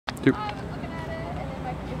Two.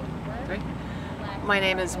 My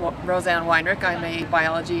name is Roseanne Weinrich. I'm a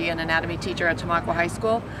biology and anatomy teacher at Tamaqua High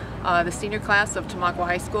School. The senior class of Tamaqua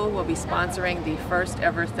High School will be sponsoring the first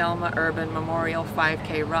ever Thelma Urban Memorial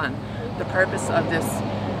 5K run. The purpose of this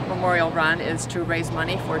memorial run is to raise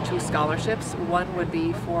money for 2 scholarships. One would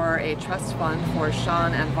be for a trust fund for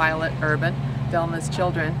Sean and Violet Urban, Thelma's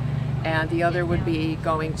children, and the other would be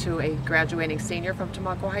going to a graduating senior from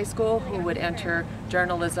Tamaqua High School who would enter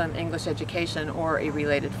journalism, English education, or a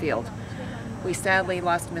related field. We sadly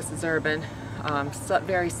lost Mrs. Urban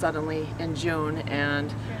very suddenly in June,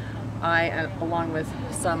 and I, along with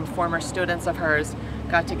some former students of hers,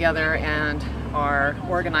 got together and are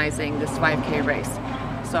organizing this 5K race.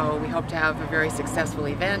 So we hope to have a very successful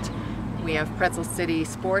event. We have Pretzel City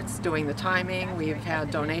Sports doing the timing. We've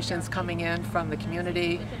had donations coming in from the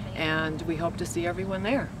community, and we hope to see everyone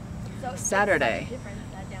there. Saturday,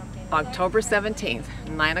 October 17th,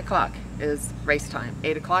 9 o'clock is race time.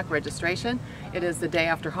 8 o'clock registration. It is the day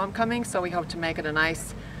after homecoming, so we hope to make it a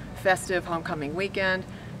nice festive homecoming weekend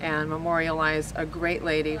and memorialize a great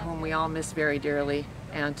lady whom we all miss very dearly,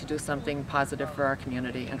 and to do something positive for our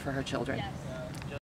community and for her children.